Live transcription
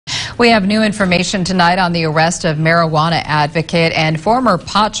We have new information tonight on the arrest of marijuana advocate and former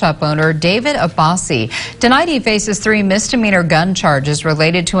pot shop owner David Abbasi. Tonight he faces 3 misdemeanor gun charges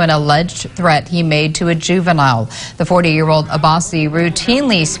related to an alleged threat he made to a juvenile. The 40-year-old Abbasi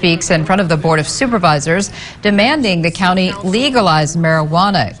routinely speaks in front of the Board of Supervisors, demanding the county legalize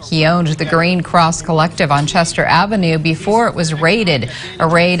marijuana. He owned the Green Cross Collective on Chester Avenue before it was raided, a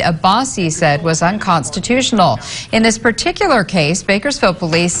raid Abbasi said was unconstitutional. In this particular case, Bakersfield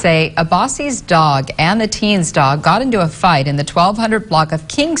police say Abbasi's dog and the teen's dog got into a fight in the 1200 block of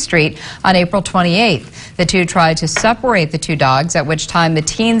King Street on April 28th. The two tried to separate the 2 dogs, at which time the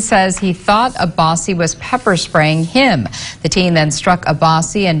teen says he thought Abbasi was pepper spraying him. The teen then struck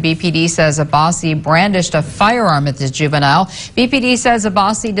Abbasi, and BPD says Abbasi brandished a firearm at the juvenile. BPD says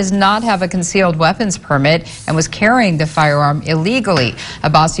Abbasi does not have a concealed weapons permit and was carrying the firearm illegally.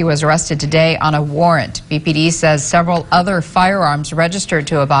 Abbasi was arrested today on a warrant. BPD says several other firearms registered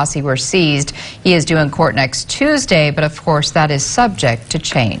to Abbasi were seized. He is due in court next Tuesday, but of course that is subject to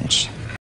change.